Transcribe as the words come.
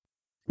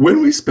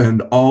When we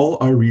spend all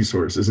our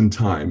resources and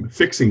time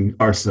fixing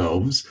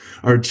ourselves,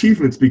 our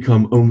achievements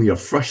become only a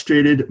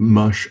frustrated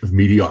mush of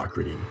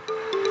mediocrity.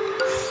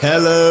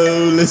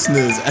 Hello,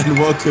 listeners, and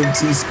welcome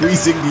to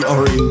Squeezing the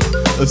Orange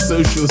of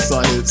Social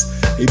Science,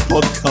 a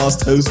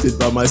podcast hosted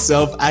by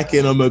myself,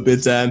 Akin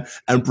Omobitan,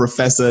 and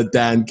Professor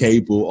Dan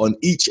Cable. On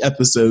each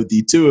episode,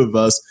 the two of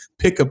us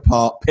pick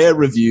apart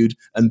peer-reviewed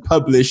and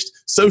published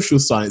social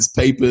science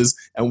papers,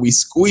 and we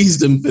squeeze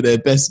them for their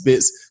best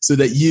bits so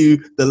that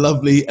you, the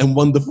lovely and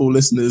wonderful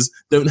listeners,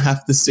 don't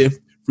have to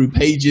sift through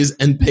pages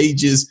and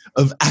pages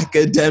of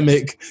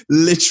academic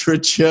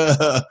literature.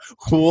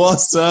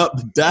 What's up,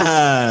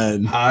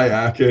 Dan? Hi,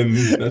 Akin.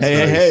 That's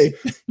Hey, nice. hey.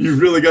 You've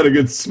really got a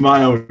good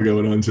smile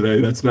going on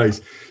today. That's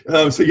nice.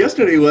 So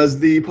yesterday was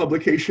the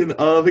publication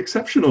of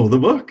Exceptional, the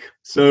book.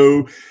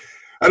 So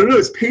I don't know,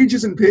 it's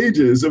pages and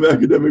pages of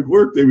academic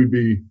work they would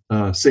be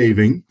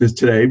saving this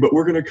today, but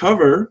we're going to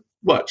cover,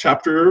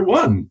 chapter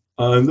 1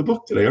 in the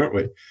book today, aren't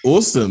we?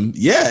 Awesome.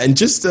 Yeah, and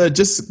just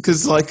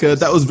because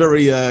that was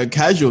very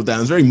casual, Dan.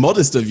 It's very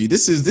modest of you.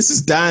 This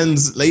is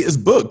Dan's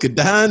latest book.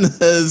 Dan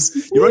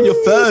you're on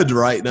your third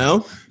right now.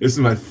 This is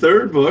my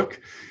third book,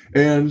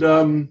 and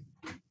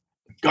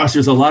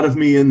there's a lot of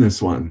me in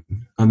this one.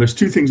 There's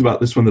two things about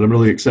this one that I'm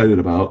really excited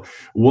about.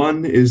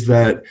 One is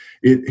that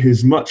it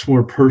is much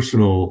more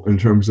personal in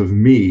terms of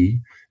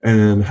me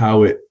and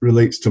how it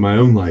relates to my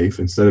own life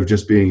instead of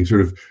just being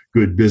sort of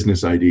good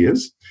business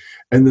ideas.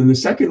 And then the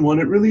second one,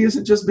 it really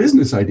isn't just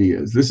business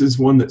ideas. This is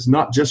one that's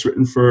not just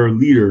written for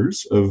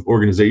leaders of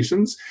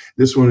organizations.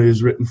 This one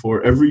is written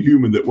for every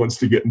human that wants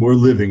to get more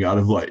living out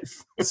of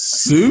life.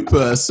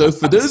 Super. So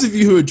for those of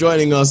you who are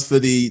joining us for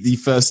the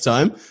first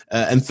time,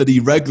 and for the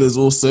regulars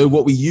also,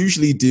 what we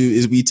usually do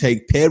is we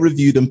take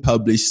peer-reviewed and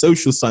published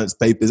social science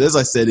papers, as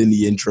I said in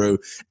the intro,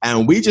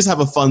 and we just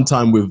have a fun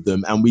time with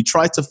them. And we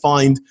try to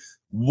find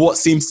what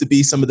seems to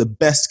be some of the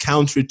best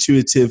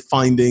counterintuitive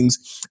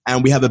findings,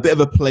 and we have a bit of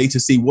a play to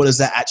see what does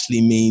that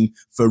actually mean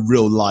for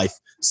real life.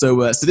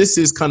 So this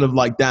is kind of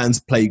like Dan's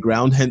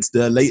playground, hence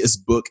the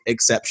latest book,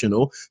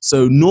 Exceptional.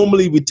 So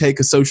normally we take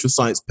a social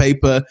science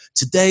paper.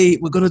 Today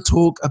we're going to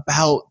talk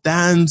about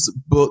Dan's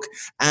book,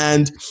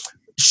 and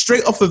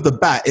straight off of the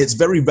bat, it's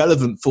very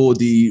relevant for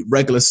the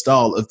regular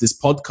style of this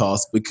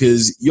podcast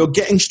because you're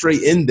getting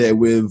straight in there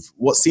with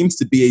what seems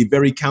to be a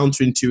very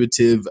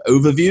counterintuitive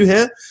overview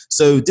here.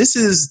 So this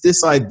is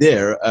this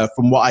idea,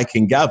 from what I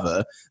can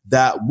gather,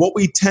 that what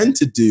we tend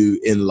to do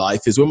in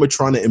life is when we're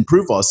trying to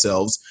improve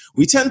ourselves,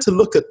 we tend to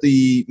look at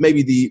the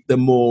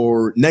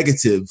more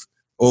negative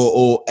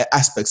or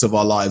aspects of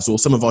our lives or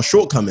some of our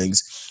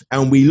shortcomings,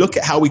 and we look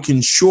at how we can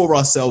shore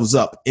ourselves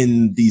up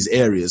in these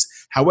areas.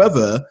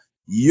 However,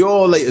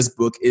 your latest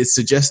book is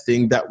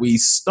suggesting that we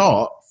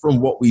start from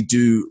what we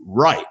do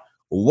right.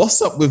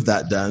 What's up with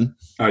that, Dan?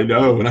 I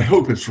know, and I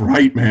hope it's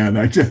right, man.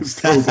 I just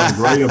hope I'm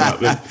right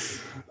about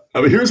this.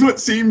 Here's what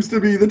seems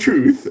to be the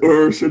truth,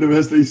 or sort of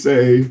as they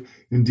say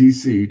in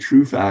DC,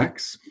 true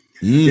facts.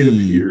 It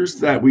appears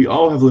that we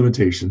all have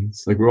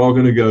limitations. Like we're all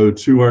going to go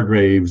to our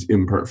graves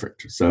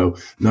imperfect. So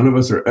none of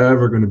us are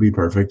ever going to be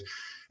perfect.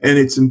 And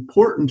it's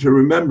important to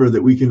remember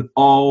that we can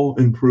all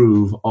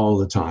improve all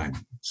the time.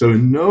 So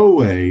in no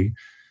way,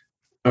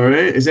 all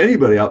right, is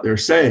anybody out there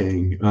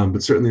saying,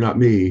 but certainly not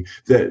me,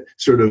 that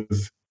sort of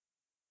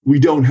we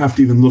don't have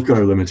to even look at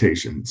our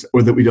limitations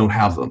or that we don't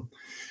have them.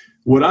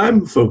 What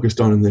I'm focused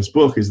on in this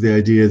book is the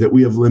idea that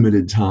we have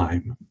limited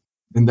time.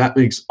 And that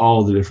makes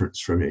all the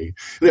difference for me.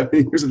 Yeah,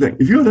 here's the thing.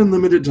 If you had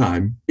unlimited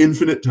time,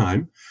 infinite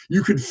time,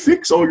 you could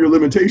fix all your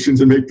limitations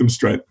and make them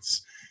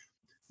strengths.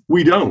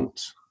 We don't.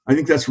 I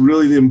think that's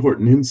really the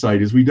important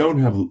insight is we don't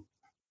have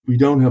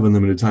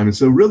unlimited time. And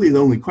so really the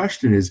only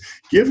question is,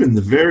 given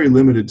the very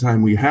limited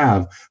time we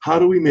have, how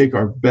do we make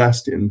our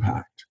best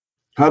impact?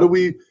 How do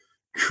we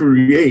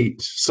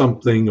create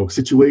something or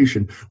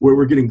situation where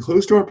we're getting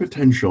close to our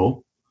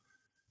potential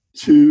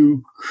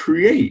to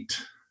create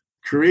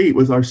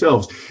with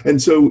ourselves? And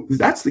so if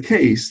that's the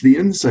case, the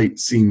insight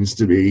seems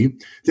to be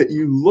that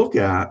you look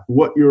at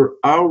what you're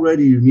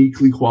already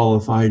uniquely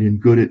qualified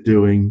and good at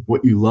doing,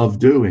 what you love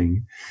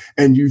doing,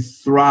 and you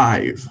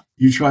thrive.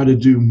 You try to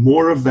do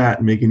more of that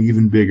and make an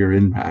even bigger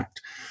impact.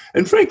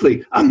 And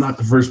frankly, I'm not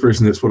the first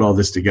person that's put all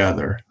this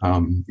together.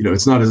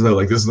 It's not as though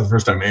like this is the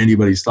first time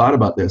anybody's thought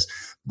about this.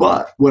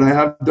 But what I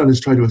have done is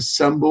try to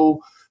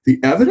assemble the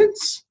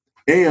evidence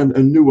and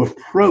a new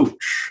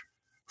approach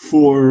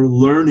for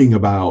learning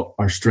about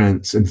our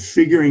strengths and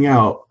figuring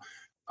out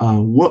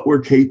what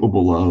we're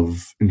capable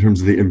of in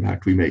terms of the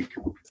impact we make.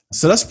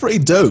 So that's pretty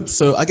dope.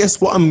 So I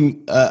guess what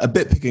I'm a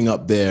bit picking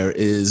up there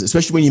is,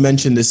 especially when you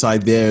mentioned this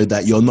idea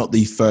that you're not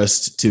the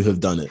first to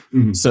have done it.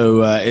 Mm-hmm.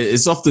 So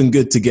it's often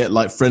good to get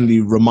like friendly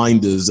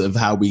reminders of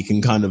how we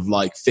can kind of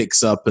like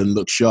fix up and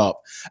look sharp.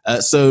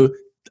 So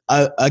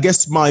I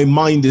guess my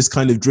mind is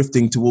kind of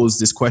drifting towards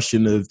this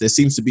question of there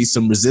seems to be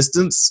some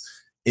resistance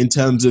in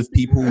terms of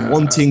people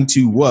wanting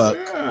to work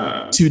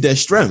to their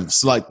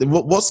strengths. Like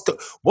what's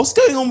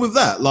going on with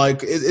that?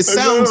 Like it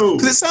sounds,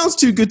 because it sounds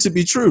too good to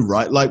be true,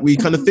 right? Like we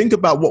kind of think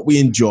about what we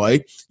enjoy.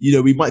 You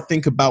know, we might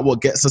think about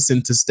what gets us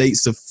into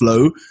states of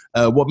flow,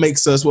 what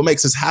makes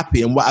us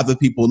happy, and what other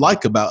people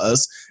like about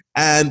us.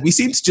 And we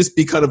seem to just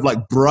be kind of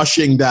like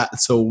brushing that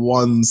to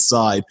one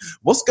side.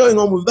 What's going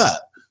on with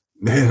that?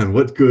 Man,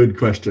 what good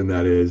question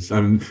that is.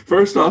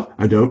 First off,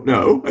 I don't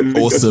know. I think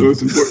that's the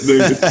most important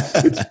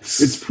thing.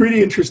 It's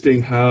pretty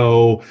interesting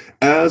how,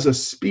 as a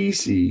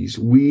species,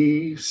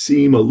 we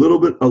seem a little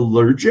bit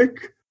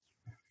allergic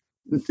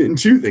in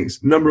two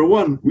things. Number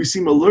one, we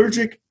seem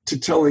allergic to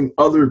telling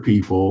other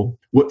people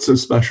what's so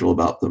special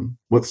about them,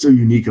 what's so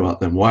unique about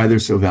them, why they're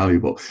so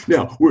valuable.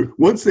 Now,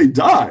 once they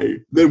die,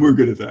 then we're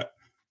good at that.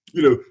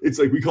 You know, it's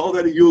like we call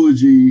that a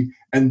eulogy,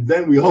 and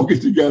then we all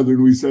get together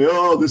and we say,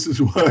 oh, this is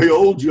why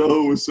old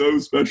Joe was so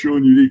special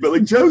and unique. But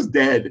like, Joe's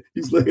dead.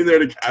 He's laying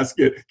there in a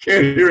casket.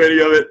 Can't hear any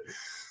of it.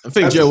 I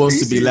think Joe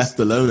wants to be left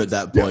alone at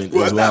that point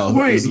as well.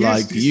 It's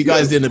like, you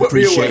guys didn't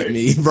appreciate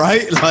me,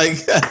 right? Like,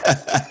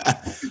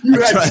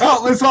 you had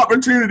countless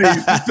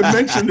opportunities to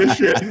mention this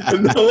shit,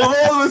 and then all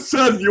of a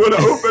sudden you want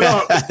to open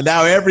up.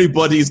 Now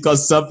everybody's got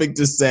something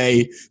to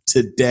say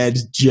to dead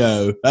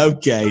Joe.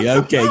 Okay,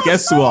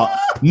 guess what?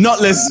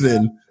 Not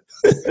listening.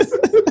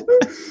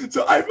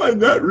 So I find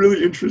that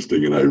really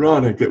interesting and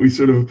ironic that we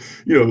sort of,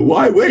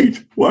 why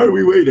wait? Why are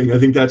we waiting? I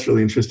think that's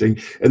really interesting.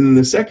 And then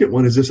the second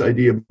one is this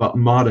idea about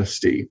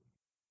modesty.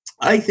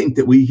 I think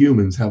that we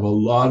humans have a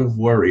lot of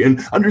worry, and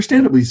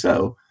understandably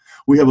so.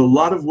 We have a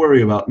lot of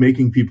worry about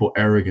making people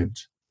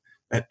arrogant.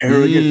 That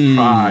arrogant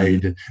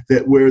pride,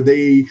 that where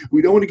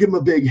we don't want to give them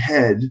a big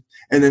head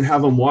and then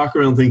have them walk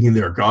around thinking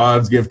they're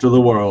God's gift to the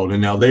world. And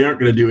now they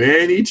aren't going to do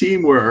any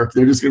teamwork.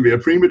 They're just going to be a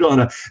prima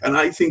donna. And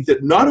I think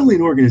that not only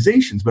in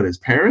organizations, but as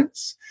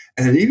parents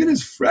and even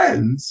as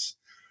friends,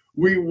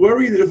 we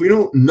worry that if we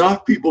don't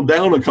knock people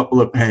down a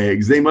couple of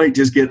pegs, they might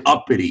just get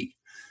uppity.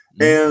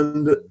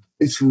 And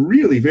it's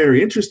really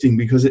very interesting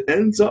because it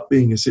ends up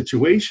being a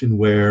situation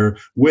where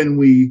when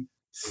we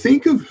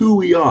think of who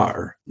we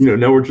are,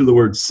 now we're to the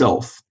word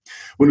self.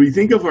 When we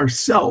think of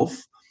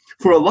ourself,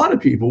 for a lot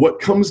of people,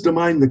 what comes to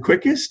mind the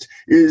quickest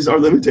is our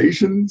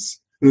limitations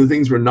and the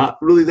things we're not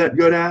really that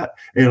good at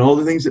and all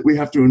the things that we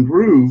have to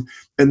improve.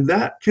 And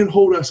that can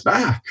hold us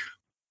back.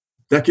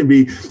 It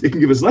can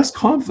give us less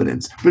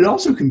confidence, but it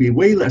also can be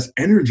way less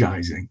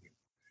energizing.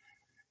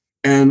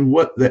 And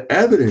what the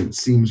evidence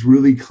seems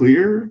really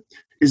clear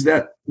is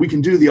that we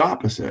can do the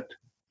opposite.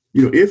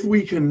 If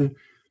we can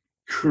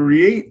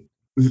create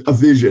a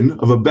vision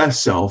of a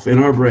best self in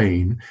our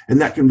brain, and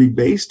that can be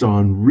based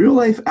on real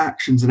life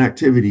actions and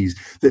activities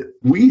that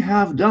we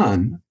have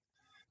done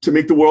to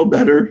make the world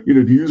better,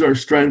 to use our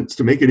strengths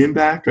to make an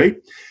impact, right?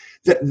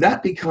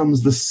 That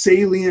becomes the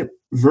salient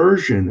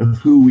version of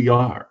who we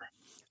are.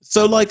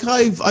 So like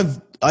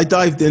I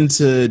dived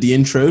into the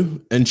intro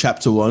in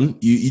chapter 1.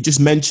 You just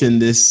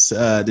mentioned this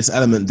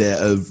element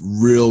there of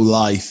real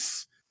life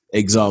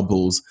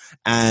examples,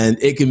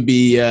 and it can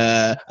be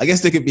I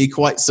guess there could be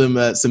quite some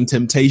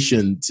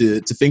temptation to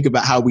think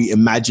about how we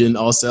imagine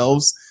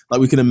ourselves. Like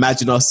we can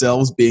imagine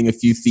ourselves being a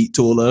few feet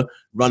taller,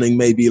 running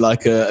maybe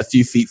like a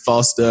few feet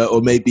faster,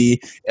 or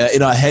maybe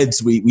in our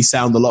heads we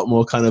sound a lot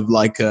more kind of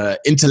like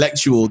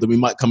intellectual than we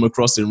might come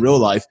across in real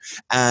life.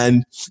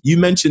 And you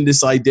mentioned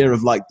this idea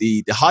of like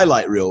the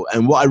highlight reel,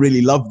 and what I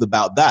really loved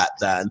about that,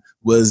 Dan,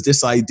 was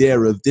this idea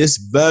of this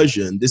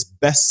version, this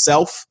best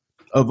self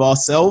of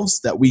ourselves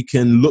that we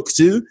can look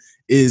to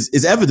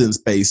is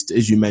evidence-based,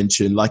 as you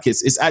mentioned. Like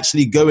it's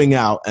actually going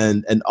out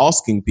and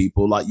asking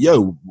people like,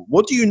 yo,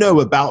 what do you know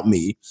about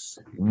me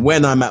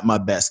when I'm at my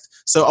best?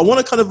 So I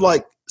want to kind of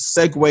like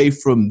segue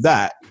from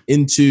that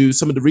into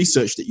some of the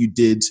research that you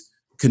did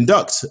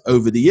conduct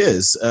over the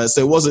years.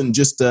 So it wasn't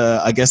just,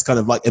 I guess, kind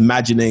of like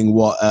imagining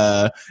what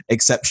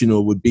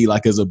Exceptional would be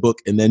like as a book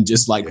and then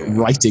just like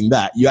writing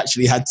that. You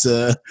actually had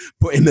to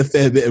put in a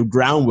fair bit of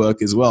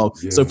groundwork as well.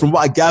 Yeah. So from what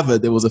I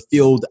gathered, there was a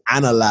field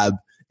and a lab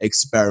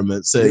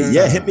experiment. So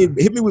hit me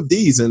with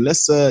these, and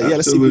let's see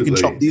if we can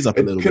chop these up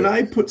a little bit. Can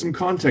I put some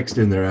context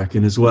in there,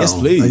 Akin, as well? Yes,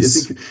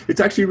 please. I think it's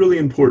actually really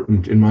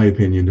important, in my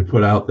opinion, to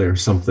put out there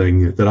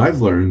something that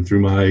I've learned through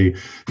my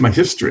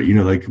history.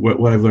 Like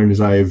what I've learned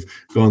as I've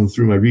gone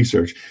through my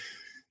research.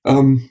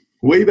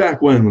 Way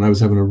back when I was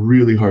having a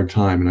really hard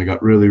time and I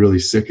got really, really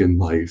sick in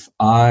life,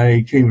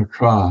 I came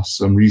across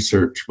some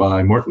research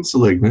by Morton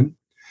Seligman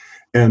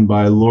and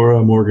by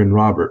Laura Morgan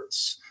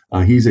Roberts.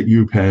 He's at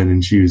UPenn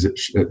and she was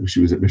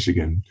at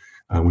Michigan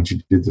when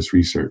she did this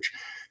research.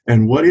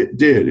 And what it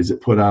did is it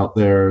put out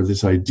there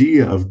this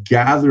idea of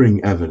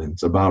gathering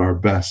evidence about our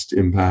best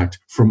impact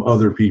from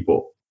other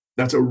people.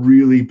 That's a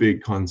really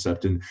big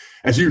concept. And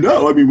as you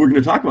know, we're going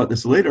to talk about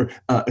this later,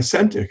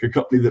 Ascentic, a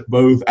company that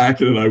both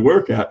Akin and I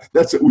work at,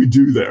 that's what we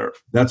do there.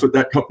 That's what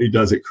that company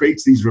does. It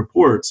creates these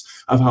reports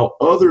of how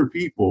other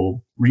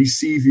people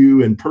receive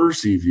you and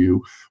perceive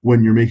you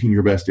when you're making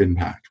your best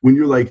impact. When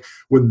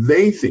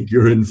they think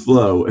you're in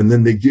flow, and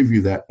then they give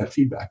you that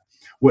feedback.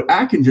 What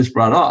Akin just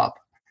brought up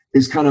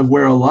is kind of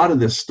where a lot of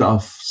this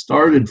stuff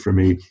started for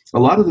me. A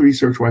lot of the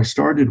research where I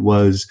started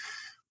was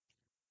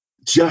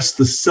just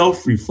the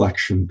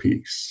self-reflection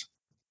piece.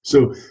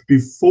 So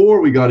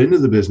before we got into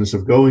the business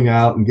of going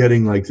out and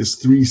getting like this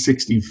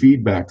 360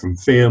 feedback from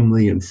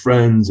family and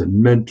friends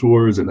and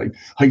mentors and like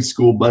high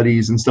school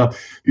buddies and stuff,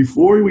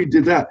 before we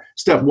did that,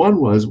 step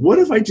one was, what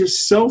if I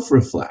just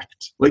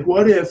self-reflect? Like,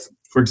 what if,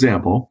 for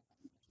example,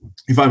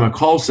 if I'm a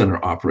call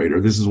center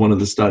operator, this is one of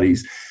the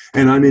studies,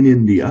 and I'm in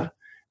India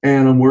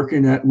and I'm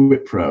working at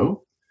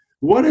Wipro,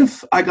 what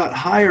if I got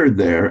hired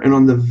there and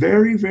on the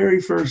very, very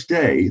first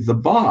day, the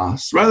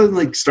boss, rather than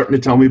like starting to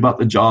tell me about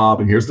the job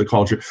and here's the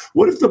culture,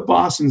 what if the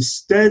boss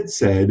instead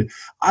said,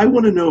 I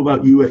want to know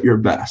about you at your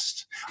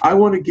best. I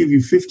want to give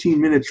you 15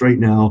 minutes right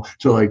now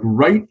to like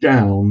write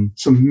down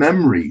some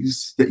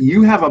memories that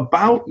you have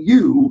about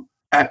you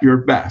at your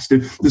best.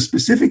 And the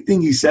specific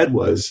thing he said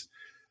was,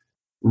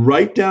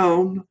 write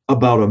down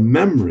about a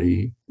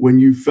memory when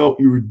you felt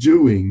you were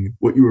doing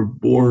what you were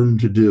born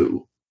to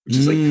do. Which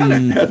is like kind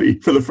of heavy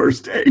for the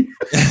first day.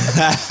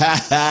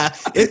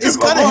 It's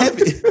kind of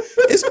heavy.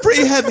 It's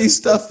pretty heavy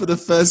stuff for the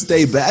first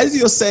day. But as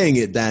you're saying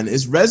it, Dan,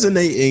 it's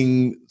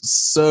resonating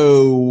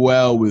so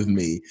well with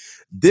me.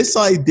 This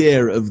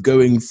idea of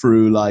going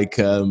through like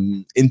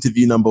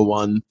interview number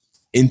 1,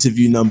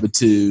 interview number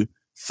 2,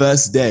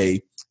 first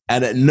day,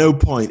 and at no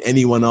point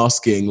anyone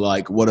asking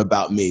like, what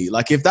about me?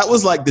 Like if that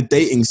was like the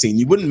dating scene,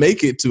 you wouldn't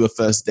make it to a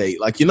first date.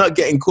 Like you're not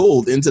getting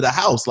called into the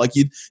house. Like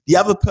the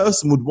other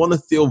person would want to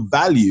feel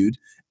valued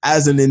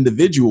as an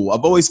individual.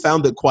 I've always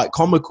found it quite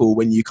comical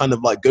when you kind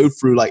of like go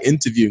through like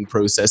interviewing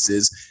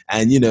processes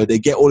and, you know, they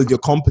get all of your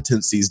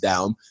competencies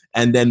down.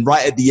 And then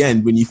right at the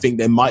end, when you think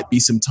there might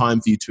be some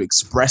time for you to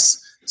express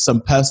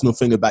some personal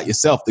thing about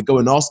yourself, they go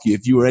and ask you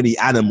if you were any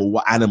animal,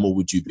 what animal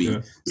would you be? Yeah,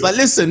 it's like,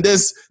 listen,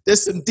 there's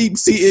some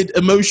deep-seated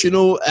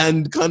emotional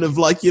and kind of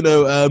like, you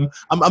know,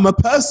 I'm a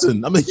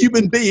person, I'm a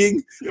human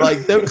being.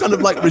 Like don't kind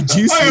of like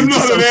reduce I am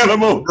not an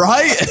animal,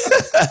 right?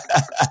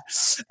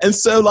 And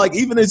so like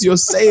even as you're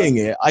saying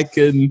it, I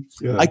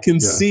can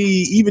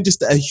see even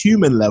just at a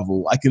human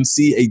level, I can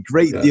see a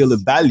great deal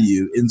of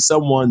value in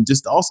someone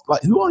just ask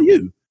like, who are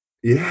you?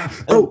 Yeah.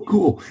 Oh,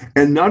 cool.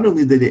 And not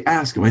only did they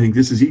ask them, I think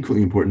this is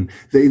equally important,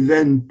 they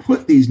then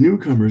put these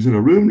newcomers in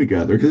a room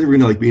together because they were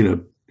going to like be in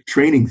a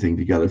training thing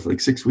together for like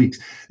 6 weeks.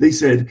 They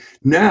said,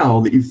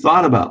 now that you've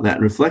thought about that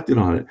and reflected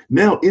on it,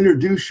 now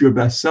introduce your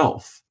best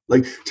self.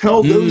 Like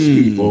tell those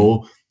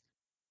people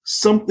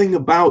something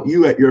about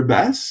you at your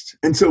best.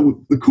 And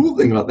so the cool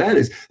thing about that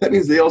is that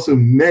means they also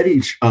met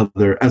each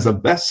other as a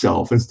best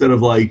self instead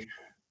of like,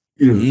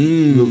 you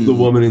know, the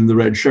woman in the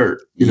red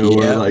shirt, you know,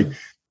 or like,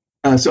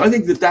 so I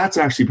think that that's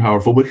actually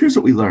powerful. But here's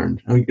what we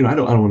learned. I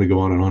don't want to go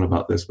on and on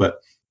about this, but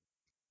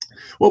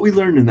what we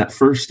learned in that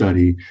first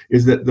study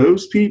is that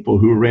those people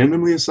who were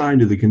randomly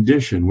assigned to the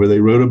condition where they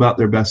wrote about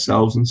their best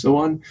selves and so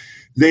on,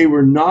 they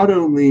were not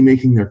only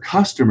making their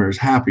customers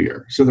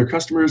happier. So their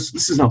customers,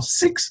 this is now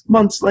 6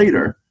 months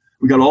later,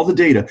 we got all the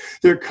data.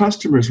 Their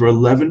customers were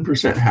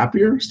 11%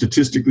 happier,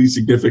 statistically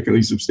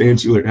significantly,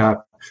 substantially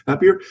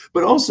happier,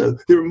 but also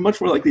they were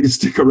much more likely to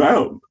stick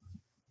around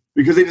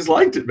because they just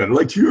liked it better.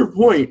 Like to your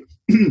point,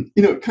 you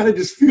know, it kind of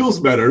just feels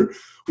better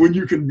when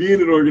you can be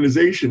in an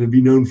organization and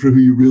be known for who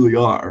you really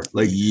are.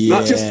 Like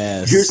not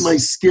just here's my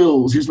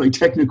skills, here's my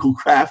technical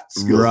craft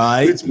skills.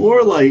 Right. It's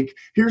more like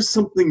here's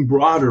something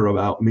broader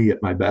about me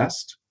at my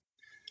best.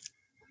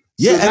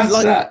 Yeah, so that's and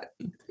like that.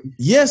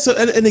 Yeah, so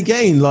and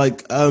again,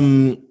 like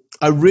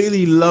I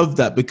really love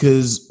that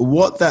because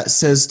what that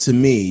says to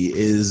me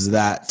is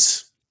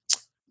that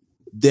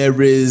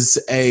there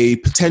is a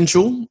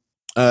potential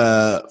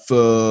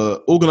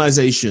for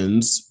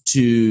organizations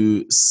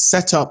to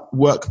set up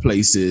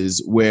workplaces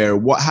where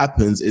what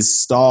happens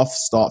is staff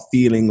start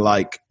feeling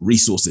like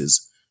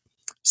resources.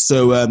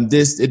 So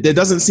there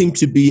doesn't seem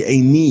to be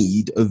a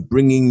need of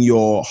bringing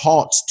your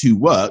heart to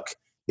work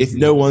if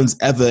no one's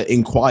ever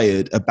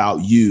inquired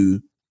about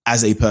you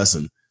as a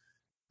person.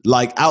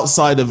 Like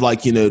outside of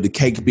like, you know, the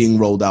cake being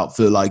rolled out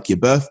for like your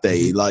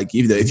birthday, like,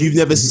 you know, if you've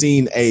never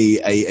seen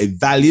a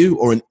value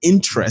or an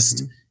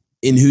interest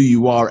in who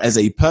you are as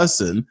a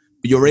person,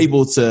 but you're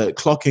able to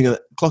clock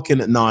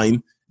in at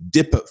 9,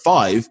 dip at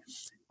 5,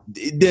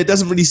 there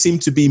doesn't really seem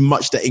to be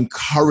much that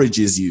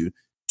encourages you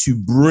to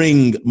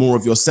bring more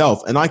of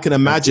yourself. And I can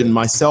imagine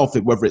myself,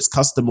 whether it's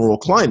customer or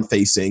client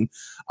facing,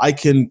 I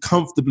can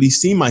comfortably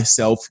see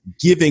myself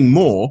giving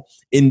more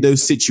in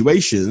those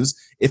situations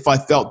if I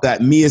felt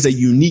that me as a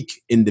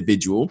unique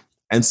individual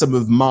and some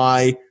of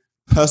my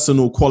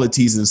personal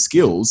qualities and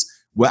skills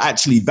were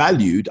actually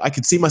valued. I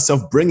could see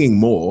myself bringing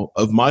more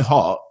of my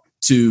heart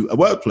to a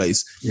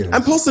workplace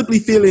and possibly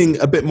feeling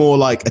a bit more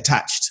like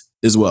attached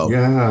as well.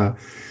 Yeah.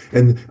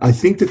 And I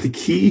think that the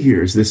key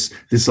here is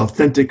this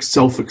authentic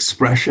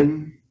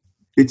self-expression.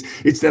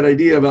 It's that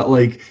idea about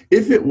like,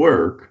 if at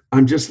work,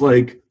 I'm just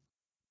like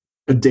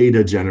a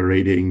data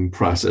generating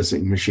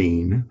processing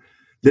machine,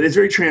 that it's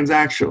very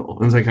transactional.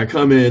 And it's like, I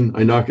come in,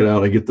 I knock it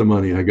out, I get the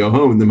money, I go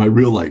home, and then my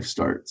real life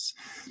starts.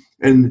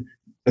 And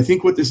I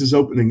think what this is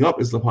opening up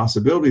is the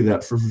possibility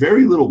that for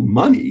very little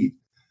money,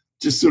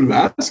 just sort of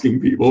asking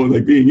people and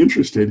like being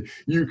interested,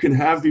 you can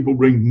have people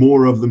bring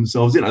more of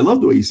themselves in. I love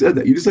the way you said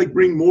that. You just like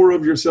bring more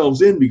of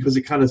yourselves in because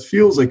it kind of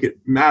feels like it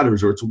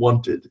matters or it's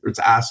wanted or it's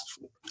asked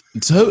for.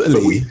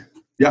 Totally.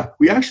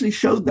 We actually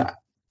showed that.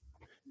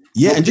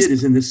 Yeah, what and just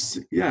is in this.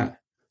 Yeah.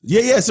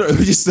 Yeah. Sorry,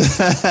 just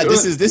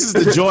this is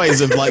the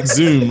joys of like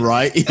Zoom,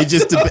 right? You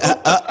just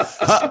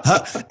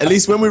at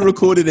least when we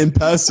recorded in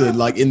person,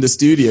 like in the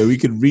studio, we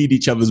could read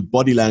each other's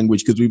body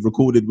language because we've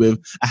recorded with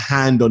a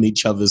hand on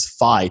each other's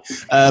thigh.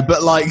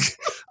 But like,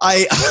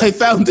 I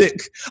found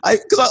it,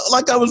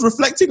 because I was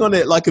reflecting on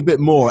it like a bit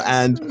more,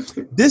 and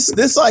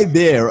this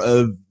idea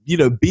of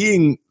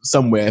being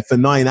somewhere for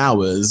 9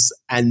 hours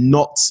and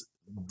not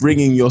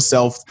bringing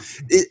yourself,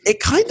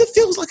 it kind of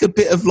feels like a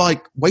bit of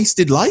like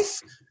wasted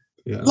life.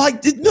 Yeah.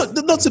 Like,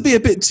 not to be a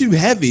bit too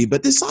heavy,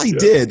 but this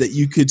idea that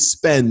you could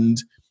spend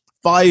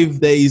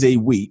 5 days a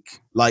week,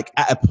 like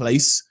at a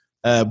place,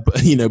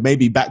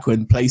 maybe back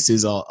when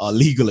places are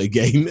legal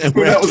again. And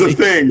that was a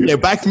thing.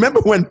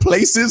 Remember when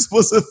places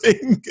was a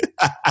thing?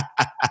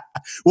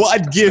 What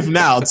I'd give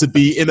now to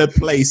be in a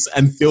place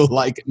and feel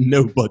like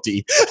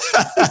nobody.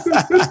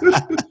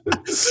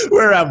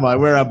 Where am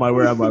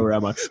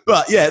I?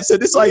 But yeah, so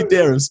this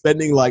idea of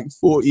spending like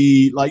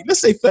 40, like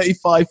let's say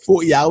 35,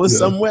 40 hours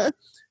somewhere,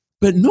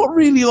 but not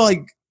really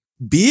like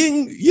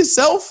being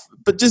yourself,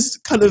 but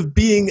just kind of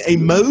being a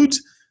mode,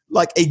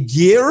 like a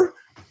gear.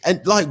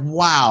 And like,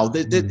 wow,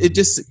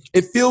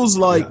 it feels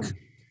like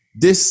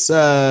this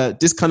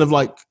kind of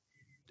like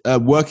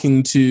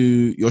working to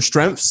your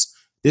strengths,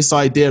 this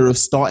idea of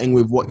starting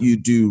with what you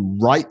do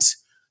right.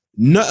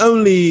 Not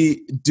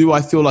only do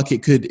I feel like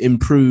it could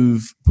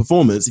improve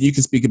performance, and you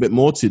can speak a bit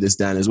more to this,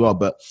 Dan, as well,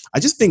 but I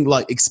just think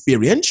like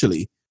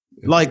experientially,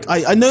 like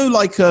I know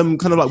like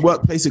kind of like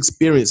workplace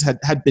experience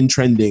had been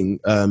trending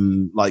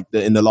in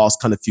the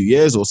last kind of few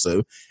years or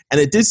so,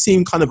 and it did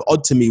seem kind of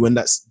odd to me when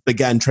that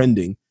began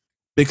trending,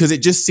 because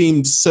it just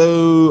seemed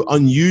so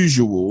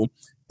unusual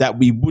that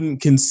we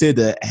wouldn't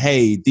consider,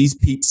 hey, these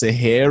peeps are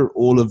here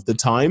all of the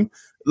time.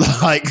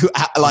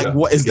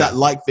 What is that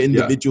like for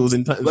individuals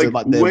in terms of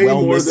like their way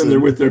wellness? More than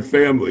they're with their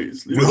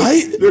families,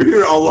 right? They're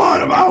here a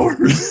lot of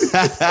hours.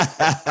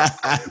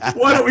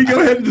 Why don't we go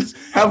ahead and just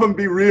have them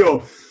be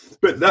real?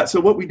 But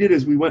so what we did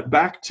is we went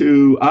back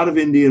out of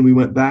India, and we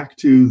went back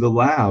to the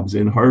labs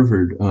in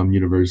Harvard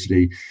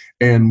University,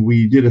 and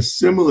we did a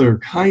similar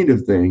kind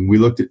of thing. We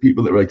looked at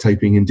people that were like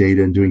typing in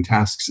data and doing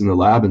tasks in the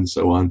lab and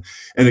so on.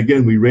 And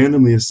again, we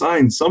randomly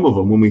assigned some of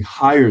them when we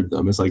hired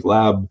them as like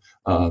lab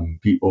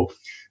people.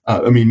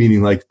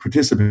 Meaning like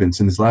participants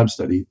in this lab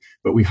study,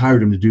 but we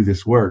hired them to do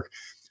this work.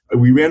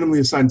 We randomly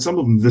assigned some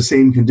of them the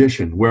same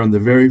condition, where on the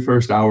very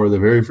first hour, the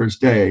very first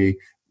day,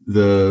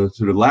 the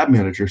sort of lab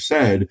manager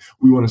said,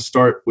 we want to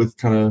start with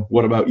kind of,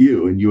 what about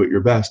you and you at your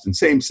best? And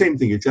same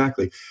thing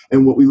exactly.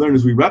 And what we learned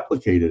is we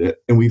replicated it,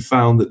 and we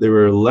found that they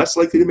were less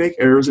likely to make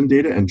errors in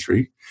data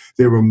entry.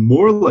 They were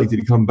more likely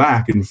to come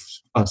back in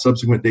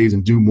subsequent days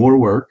and do more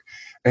work.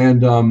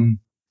 And,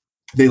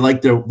 they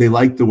liked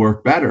the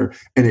work better,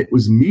 and it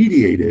was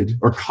mediated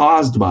or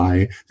caused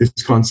by this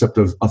concept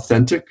of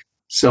authentic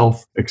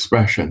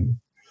self-expression.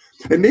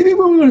 And maybe we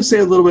want to say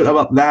a little bit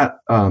about that,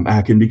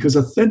 Akin, because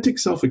authentic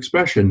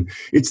self-expression,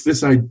 it's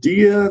this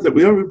idea that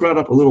we already brought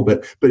up a little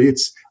bit, but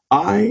it's,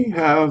 I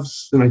have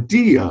an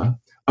idea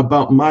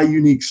about my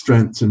unique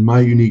strengths and my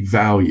unique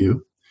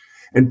value.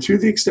 And to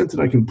the extent that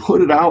I can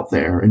put it out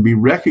there and be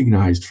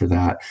recognized for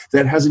that,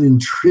 that has an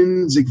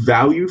intrinsic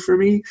value for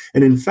me.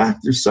 And in fact,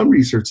 there's some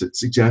research that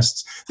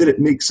suggests that it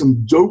makes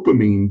some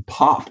dopamine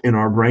pop in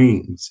our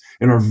brains,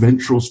 in our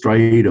ventral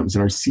striatums,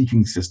 in our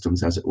seeking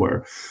systems, as it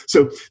were.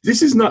 So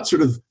this is not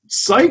sort of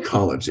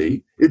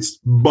psychology, it's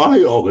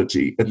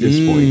biology at this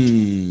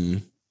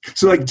point.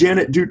 So like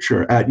Janet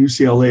Dutcher at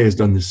UCLA has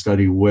done this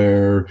study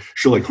where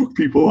she'll like hook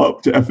people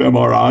up to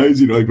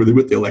fMRIs, like where they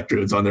put the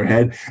electrodes on their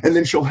head, and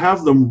then she'll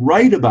have them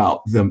write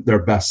about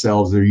their best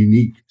selves, their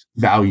unique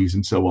values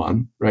and so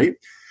on, right?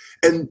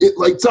 And it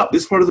lights up,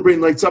 this part of the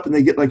brain lights up, and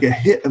they get like a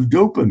hit of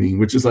dopamine,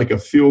 which is like a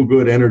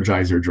feel-good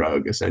energizer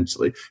drug,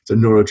 essentially. It's a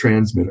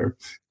neurotransmitter.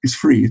 It's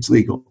free, it's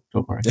legal,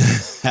 don't worry.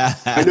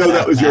 I know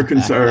that was your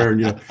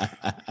concern.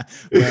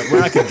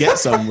 Where I could get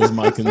some was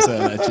my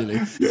concern, actually.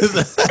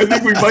 I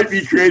think we might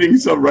be creating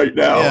some right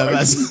now.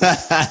 Yeah,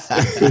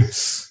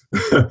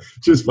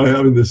 just by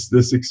having this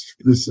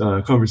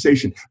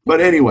conversation.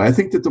 But anyway, I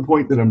think that the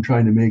point that I'm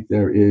trying to make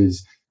there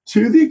is,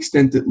 to the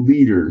extent that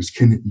leaders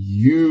can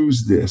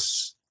use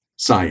this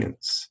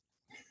science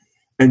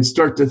and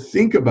start to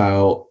think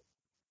about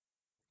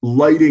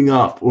lighting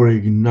up or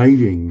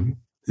igniting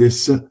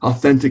this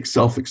authentic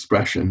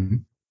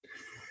self-expression,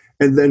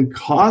 and then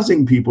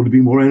causing people to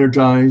be more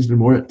energized and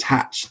more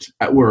attached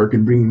at work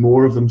and bringing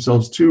more of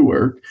themselves to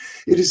work,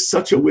 it is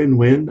such a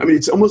win-win. I mean,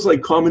 it's almost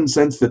like common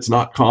sense that's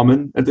not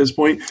common at this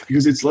point,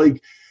 because it's like,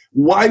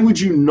 why would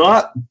you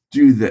not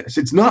do this?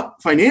 It's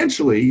not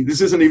financially,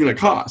 this isn't even a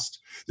cost.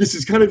 This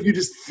is kind of you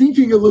just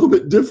thinking a little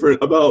bit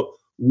different about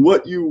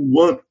what you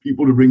want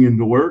people to bring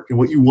into work and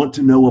what you want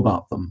to know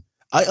about them.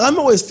 I'm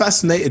always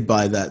fascinated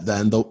by that,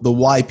 Dan, the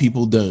why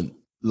people don't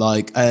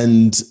like,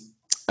 and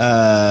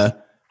I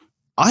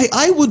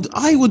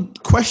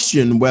would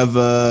question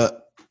whether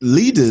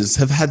leaders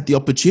have had the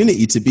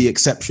opportunity to be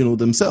exceptional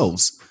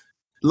themselves.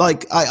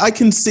 Like I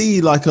can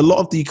see like a lot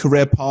of the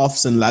career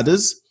paths and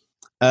ladders.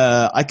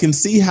 I can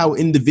see how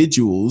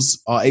individuals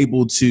are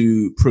able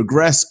to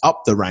progress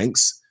up the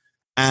ranks,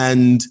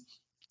 and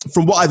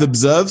from what I've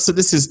observed, so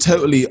this is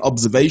totally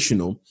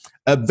observational,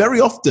 very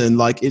often,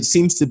 like it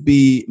seems to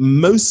be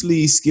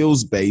mostly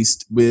skills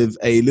based with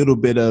a little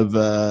bit of,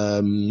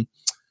 I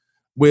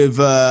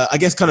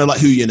guess, kind of like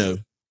who you know.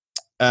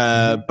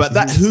 But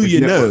that who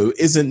you know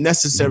isn't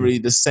necessarily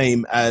the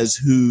same as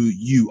who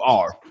you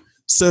are.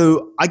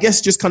 So I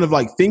guess just kind of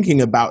like thinking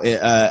about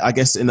it, I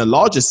guess in a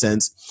larger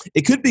sense,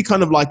 it could be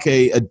kind of like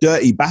a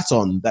dirty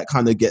baton that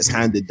kind of gets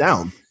handed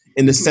down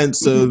in the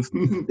sense of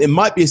it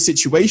might be a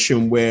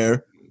situation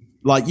where,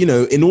 like, you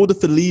know, in order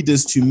for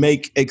leaders to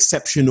make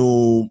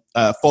exceptional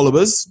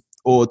followers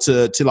or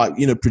to like,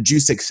 you know,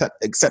 produce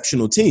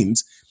exceptional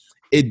teams,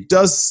 it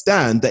does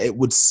stand that it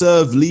would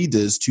serve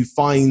leaders to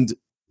find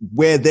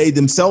where they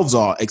themselves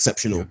are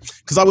exceptional.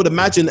 Because I would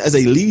imagine as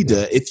a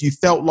leader, if you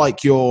felt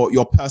like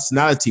your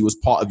personality was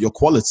part of your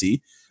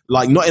quality,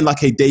 like not in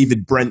like a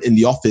David Brent in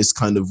The Office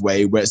kind of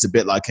way where it's a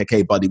bit like,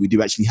 okay, buddy, we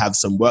do actually have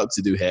some work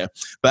to do here.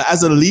 But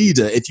as a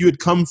leader, if you had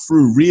come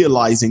through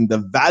realizing the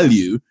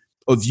value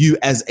of you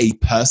as a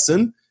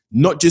person,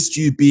 not just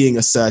you being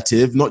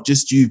assertive, not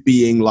just you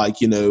being like,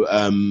 you know,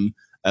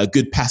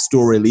 good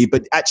pastorally,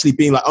 but actually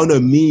being like, oh no,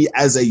 me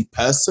as a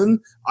person,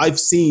 I've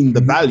seen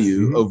the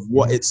value of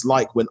what it's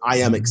like when I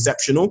am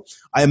exceptional.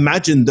 I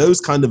imagine those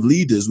kind of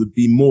leaders would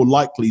be more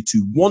likely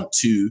to want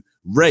to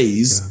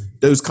raise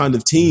those kind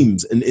of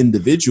teams and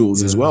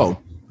individuals as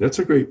well. That's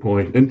a great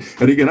point. And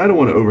again, I don't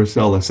want to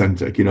oversell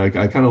Authentic. You know,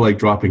 I kind of like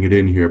dropping it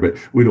in here, but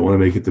we don't want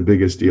to make it the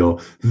biggest deal.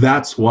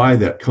 That's why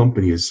that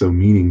company is so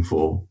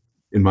meaningful,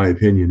 in my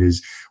opinion,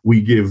 is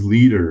we give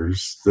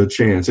leaders the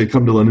chance. They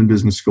come to London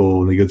Business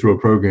School and they go through a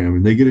program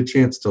and they get a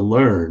chance to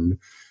learn,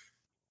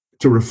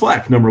 to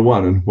reflect, number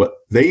one, on what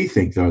they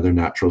think are their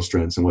natural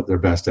strengths and what they're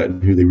best at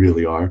and who they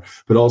really are,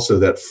 but also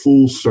that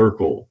full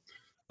circle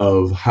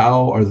of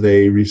how are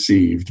they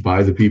received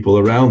by the people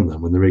around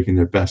them when they're making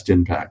their best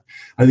impact.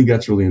 I think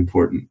that's really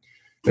important.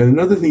 And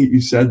another thing that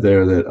you said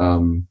there that,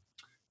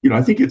 you know,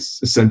 I think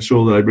it's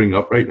essential that I bring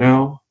up right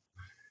now,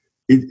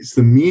 it's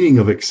the meaning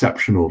of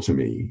exceptional to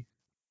me.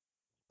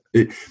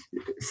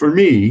 For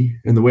me,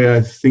 and the way I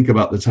think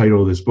about the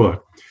title of this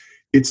book,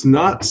 it's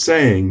not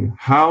saying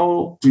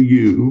how do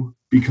you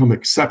become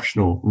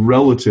exceptional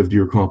relative to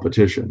your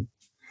competition.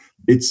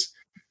 It's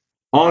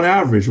on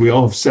average, we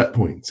all have set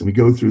points and we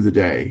go through the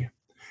day.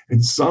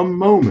 In some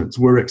moments,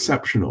 we're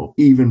exceptional,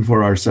 even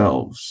for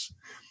ourselves.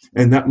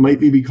 And that might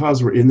be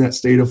because we're in that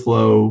state of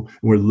flow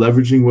and we're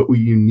leveraging what we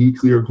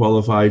uniquely are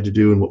qualified to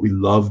do and what we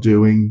love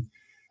doing.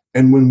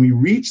 And when we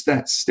reach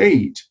that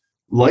state,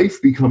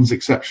 life becomes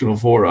exceptional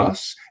for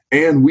us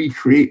and we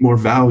create more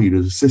value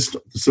to the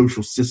system, the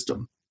social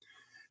system.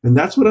 And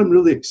that's what I'm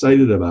really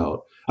excited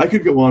about. I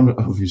could go on,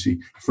 obviously,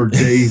 for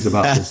days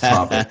about this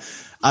topic.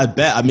 I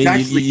bet. I mean,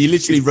 actually, you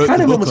literally wrote kind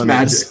the of book almost on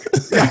magic.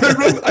 Yeah,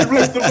 I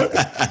wrote the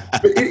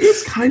book. But it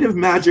is kind of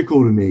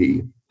magical to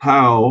me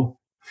how,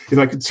 if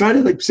I could try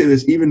to like say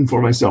this even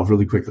for myself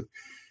really quickly,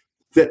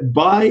 that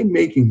by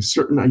making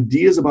certain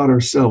ideas about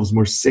ourselves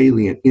more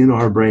salient in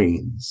our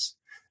brains,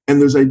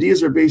 and those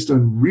ideas are based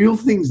on real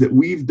things that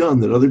we've done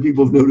that other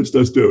people have noticed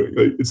us doing.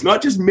 Right? It's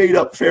not just made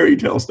up fairy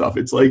tale stuff.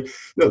 It's like,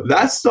 no,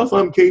 that's stuff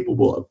I'm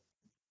capable of.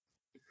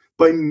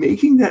 By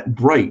making that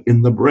bright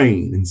in the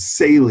brain and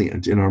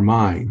salient in our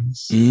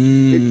minds,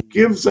 it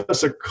gives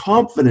us a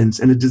confidence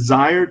and a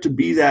desire to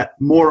be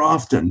that more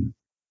often.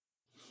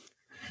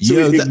 So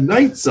it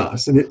ignites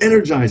us and it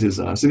energizes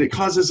us and it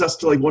causes us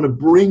to like want to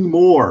bring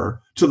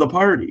more to the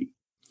party.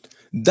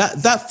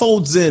 That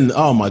folds in.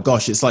 Oh my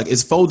gosh, it's like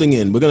it's folding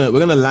in. We're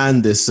gonna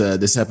land this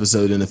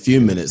episode in a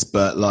few minutes,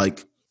 but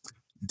like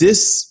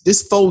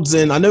this folds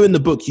in. I know in the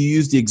book you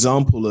use the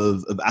example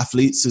of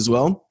athletes as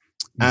well.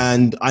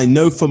 And I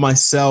know for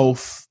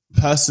myself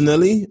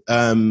personally,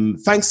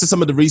 thanks to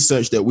some of the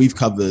research that we've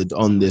covered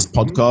on this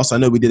podcast, I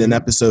know we did an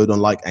episode on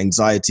like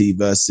anxiety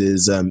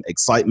versus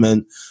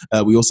excitement.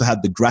 We also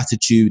had the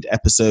gratitude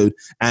episode.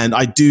 And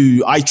I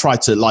try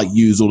to like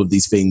use all of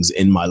these things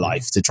in my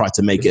life to try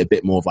to make it a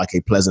bit more of like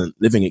a pleasant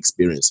living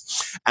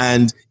experience.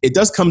 And it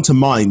does come to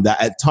mind that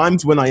at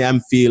times when I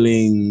am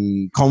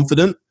feeling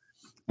confident,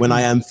 when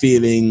I am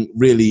feeling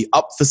really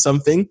up for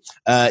something,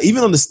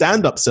 even on the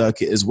stand-up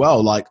circuit as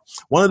well. Like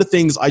one of the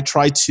things I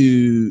try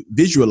to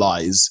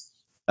visualize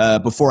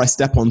before I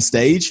step on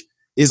stage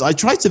is I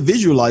try to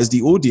visualize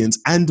the audience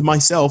and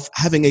myself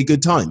having a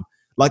good time.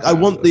 Like I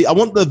want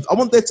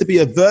there to be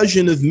a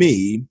version of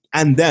me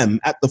and them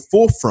at the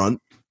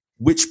forefront,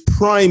 which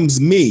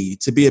primes me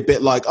to be a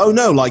bit like, oh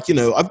no, like, you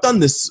know, I've done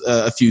this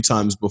a few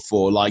times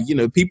before. Like, you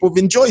know, people have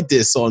enjoyed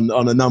this on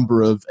a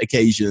number of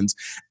occasions.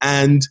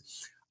 And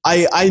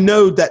I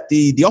know that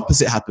the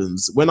opposite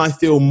happens. When I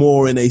feel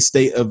more in a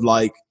state of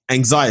like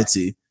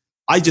anxiety,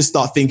 I just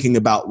start thinking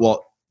about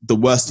what the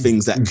worst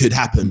things that could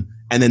happen.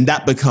 And then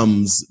that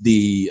becomes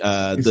the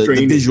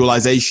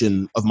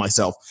visualization of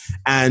myself.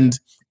 And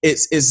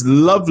it's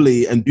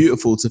lovely and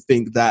beautiful to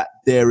think that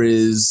there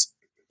is,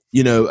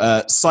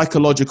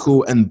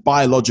 psychological and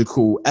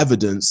biological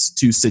evidence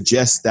to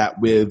suggest that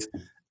with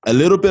a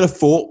little bit of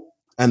thought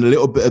and a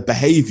little bit of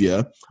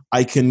behavior,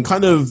 I can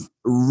kind of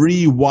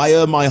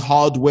rewire my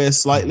hardware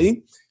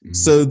slightly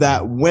so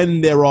that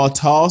when there are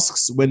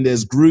tasks, when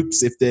there's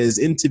groups, if there's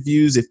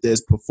interviews, if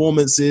there's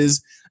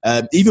performances,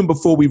 even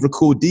before we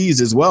record these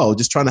as well,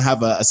 just trying to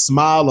have a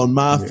smile on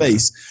my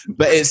face.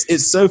 But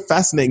it's so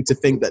fascinating to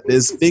think that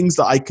there's things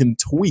that I can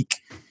tweak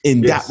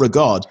in that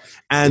regard.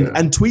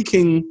 And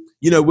tweaking,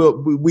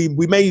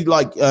 we may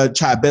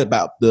chat a bit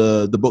about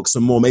the book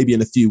some more, maybe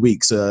in a few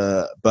weeks.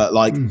 But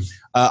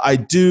I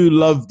do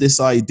love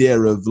this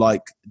idea of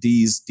like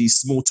these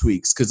small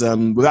tweaks, because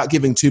without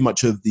giving too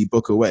much of the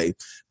book away,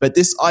 but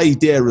this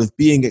idea of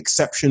being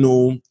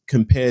exceptional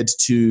compared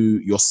to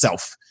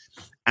yourself.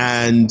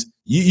 And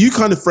you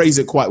kind of phrase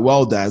it quite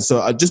well, Dan.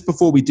 So just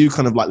before we do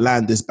kind of like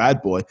land this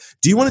bad boy,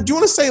 do you want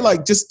to say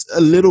like just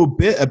a little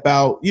bit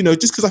about,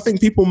 just because I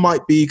think people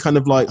might be kind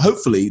of like,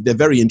 hopefully they're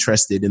very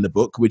interested in the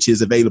book, which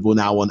is available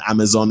now on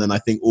Amazon and I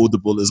think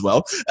Audible as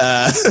well.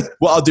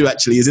 What I'll do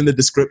actually is in the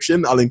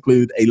description, I'll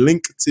include a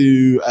link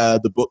to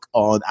the book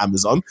on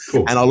Amazon.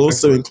 Cool. And I'll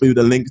also include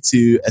a link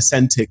to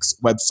Ascentic's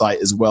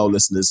website as well,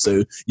 listeners.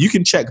 So you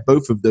can check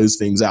both of those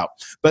things out.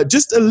 But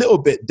just a little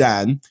bit,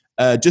 Dan,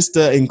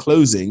 in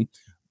closing,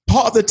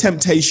 part of the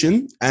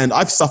temptation, and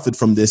I've suffered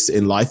from this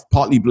in life,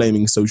 partly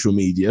blaming social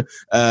media,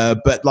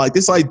 but like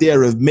this idea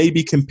of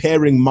maybe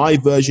comparing my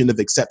version of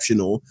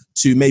exceptional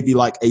to maybe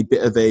like a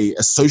bit of a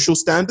social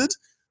standard.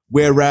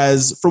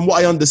 Whereas from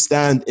what I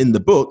understand in the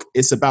book,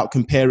 it's about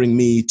comparing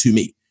me to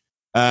me.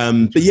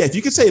 But yeah, if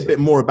you could say a bit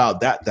more about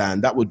that,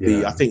 Dan, that would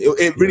be, I think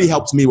it really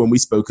helped me when we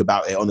spoke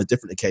about it on a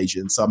different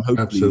occasion. So I'm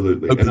hoping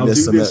and I'll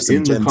do this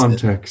in the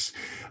context.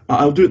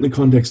 I'll do it in the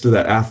context of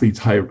that athlete's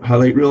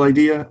highlight reel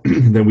idea,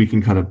 and then we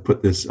can kind of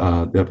put this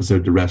the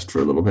episode to rest for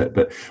a little bit.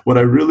 But what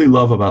I really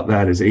love about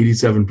that is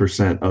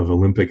 87% of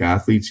Olympic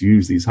athletes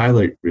use these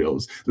highlight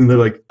reels, and they're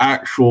like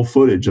actual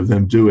footage of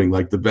them doing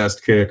like the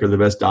best kick or the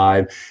best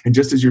dive. And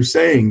just as you're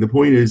saying, the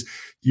point is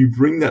you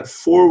bring that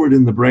forward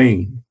in the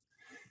brain.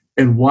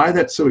 And why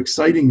that's so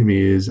exciting to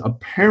me is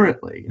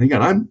apparently, and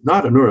again, I'm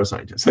not a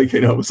neuroscientist,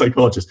 I'm a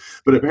psychologist,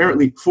 but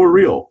apparently for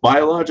real,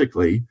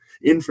 biologically,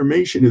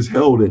 information is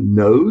held in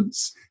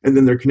nodes, and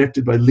then they're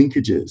connected by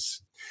linkages.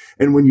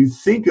 And when you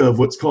think of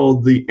what's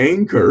called the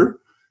anchor,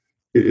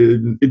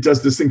 it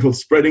does this thing called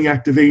spreading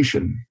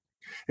activation.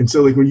 And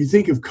so like when you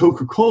think of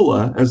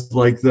Coca-Cola as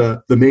like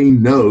the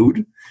main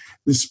node,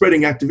 the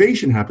spreading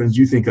activation happens.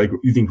 You think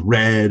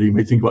red, or you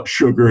might think about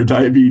sugar and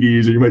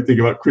diabetes, or you might think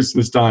about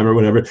Christmas time or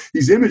whatever.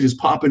 These images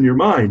pop in your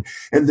mind,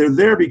 and they're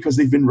there because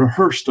they've been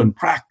rehearsed and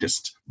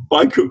practiced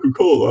by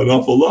Coca-Cola an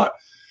awful lot.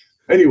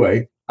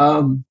 Anyway,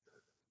 the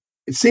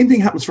same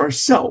thing happens for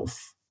ourselves.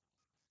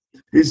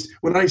 Is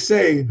when I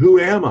say, who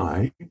am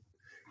I?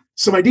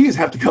 Some ideas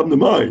have to come to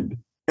mind.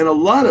 And a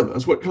lot of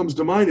us, what comes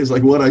to mind is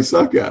like what I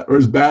suck at, or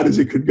as bad as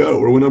it could go,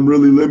 or when I'm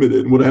really limited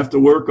and what I have to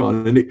work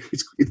on. And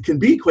it can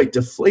be quite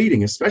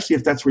deflating, especially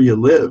if that's where you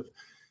live.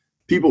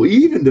 People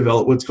even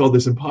develop what's called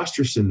this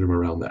imposter syndrome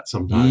around that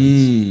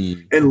sometimes.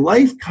 And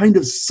life kind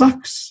of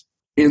sucks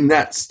in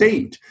that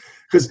state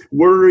because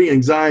worry,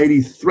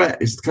 anxiety,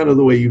 threat is kind of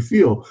the way you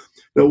feel.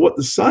 Now, what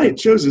the science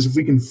shows is if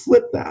we can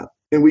flip that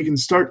and we can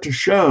start to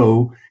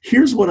show,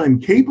 here's what I'm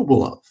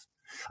capable of.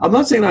 I'm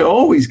not saying I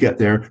always get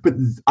there, but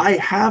I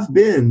have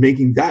been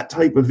making that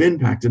type of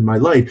impact in my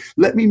life.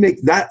 Let me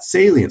make that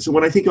salient. So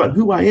when I think about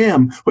who I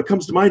am, what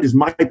comes to mind is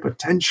my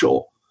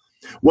potential.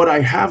 What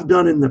I have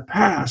done in the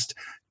past,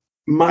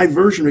 my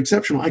version of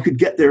exceptional, I could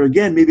get there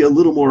again, maybe a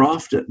little more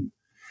often.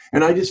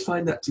 And I just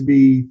find that to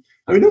be,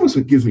 almost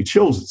what gives me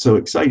chills. It's so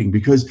exciting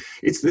because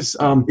it's this,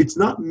 it's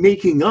not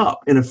making up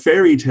in a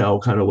fairy tale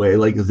kind of way,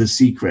 like The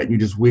Secret. You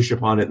just wish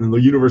upon it, and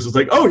the universe is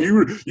like, "Oh,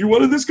 you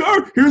wanted this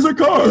car? Here's a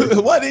car."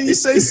 Why didn't you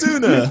say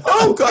sooner?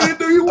 Oh, God, I didn't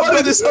know you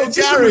wanted this whole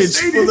garage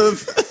full of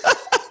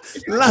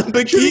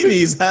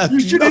Lamborghinis. You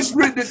should have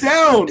written it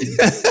down.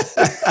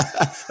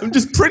 I'm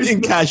just printing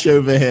cash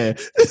over here.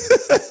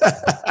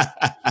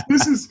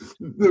 This is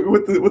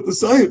what the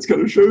science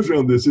kind of shows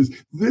around this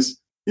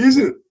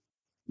isn't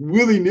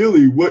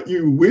willy-nilly what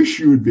you wish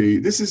you would be.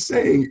 This is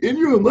saying in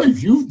your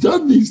life, you've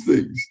done these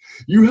things.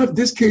 You have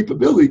this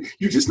capability.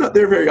 You're just not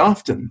there very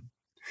often.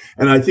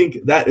 And I think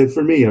that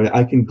for me,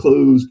 I can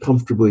close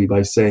comfortably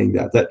by saying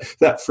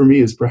that for me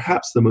is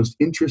perhaps the most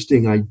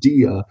interesting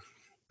idea.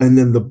 And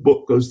then the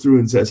book goes through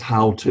and says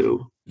how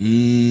to.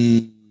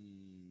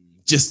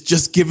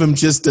 just give them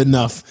just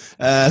enough.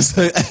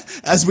 So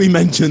as we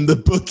mentioned, the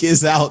book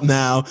is out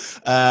now.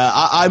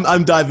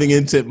 I'm diving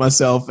into it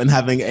myself and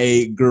having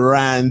a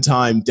grand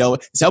time.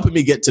 It's helping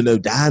me get to know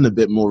Dan a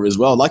bit more as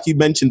well. Like you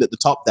mentioned at the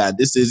top, Dan,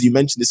 you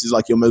mentioned this is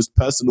like your most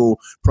personal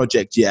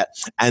project yet.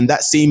 And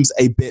that seems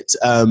a bit,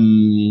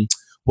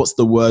 what's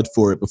the word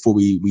for it before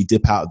we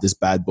dip out of this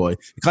bad boy?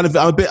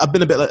 I've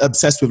been a bit like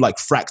obsessed with like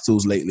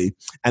fractals lately.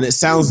 And it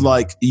sounds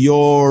like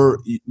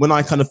when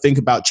I kind of think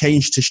about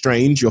Change to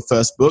Strange, your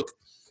first book,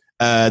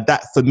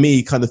 that for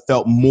me kind of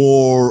felt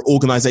more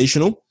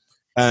organizational.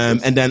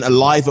 And then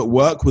Alive at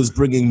Work was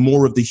bringing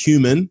more of the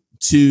human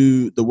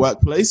to the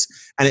workplace.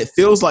 And it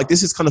feels like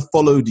this has kind of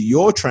followed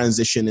your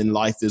transition in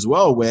life as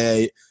well,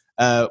 where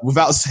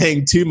without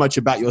saying too much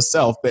about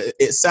yourself, but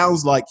it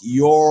sounds like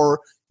your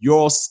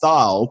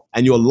style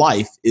and your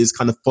life is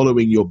kind of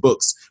following your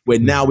books, where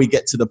now we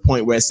get to the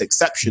point where it's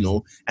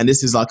exceptional. And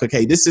this is like,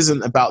 okay, this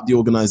isn't about the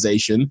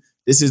organization.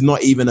 This is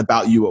not even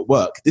about you at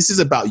work. This is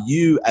about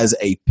you as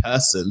a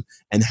person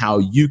and how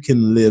you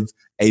can live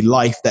a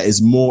life that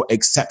is more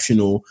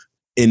exceptional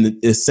in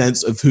the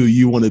sense of who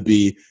you want to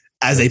be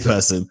as a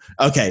person.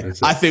 Okay,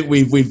 I think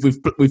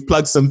we've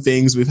plugged some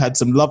things. We've had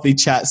some lovely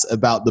chats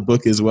about the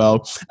book as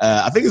well.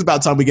 I think it's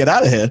about time we get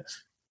out of here.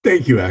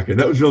 Thank you, Akin.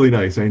 That was really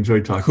nice. I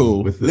enjoyed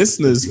talking with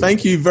listeners.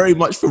 Thank you very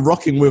much for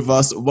rocking with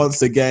us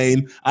once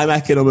again. I'm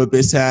Akin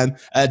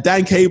Omobitan.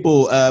 Dan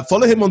Cable,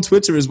 follow him on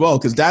Twitter as well,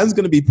 because Dan's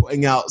going to be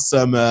putting out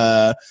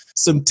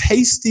some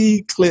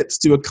tasty clips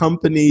to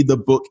accompany the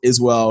book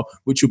as well,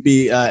 which will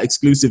be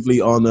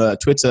exclusively on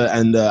Twitter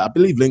and I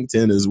believe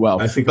LinkedIn as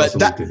well. I think also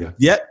LinkedIn, yeah.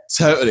 Yeah,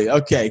 totally.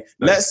 Okay,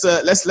 nice.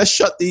 Let's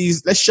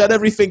shut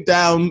everything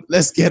down.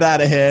 Let's get out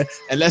of here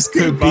and let's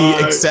go be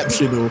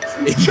exceptional.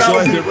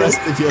 Enjoy the rest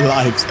of your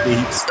lives,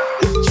 peeps.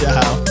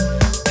 Ciao.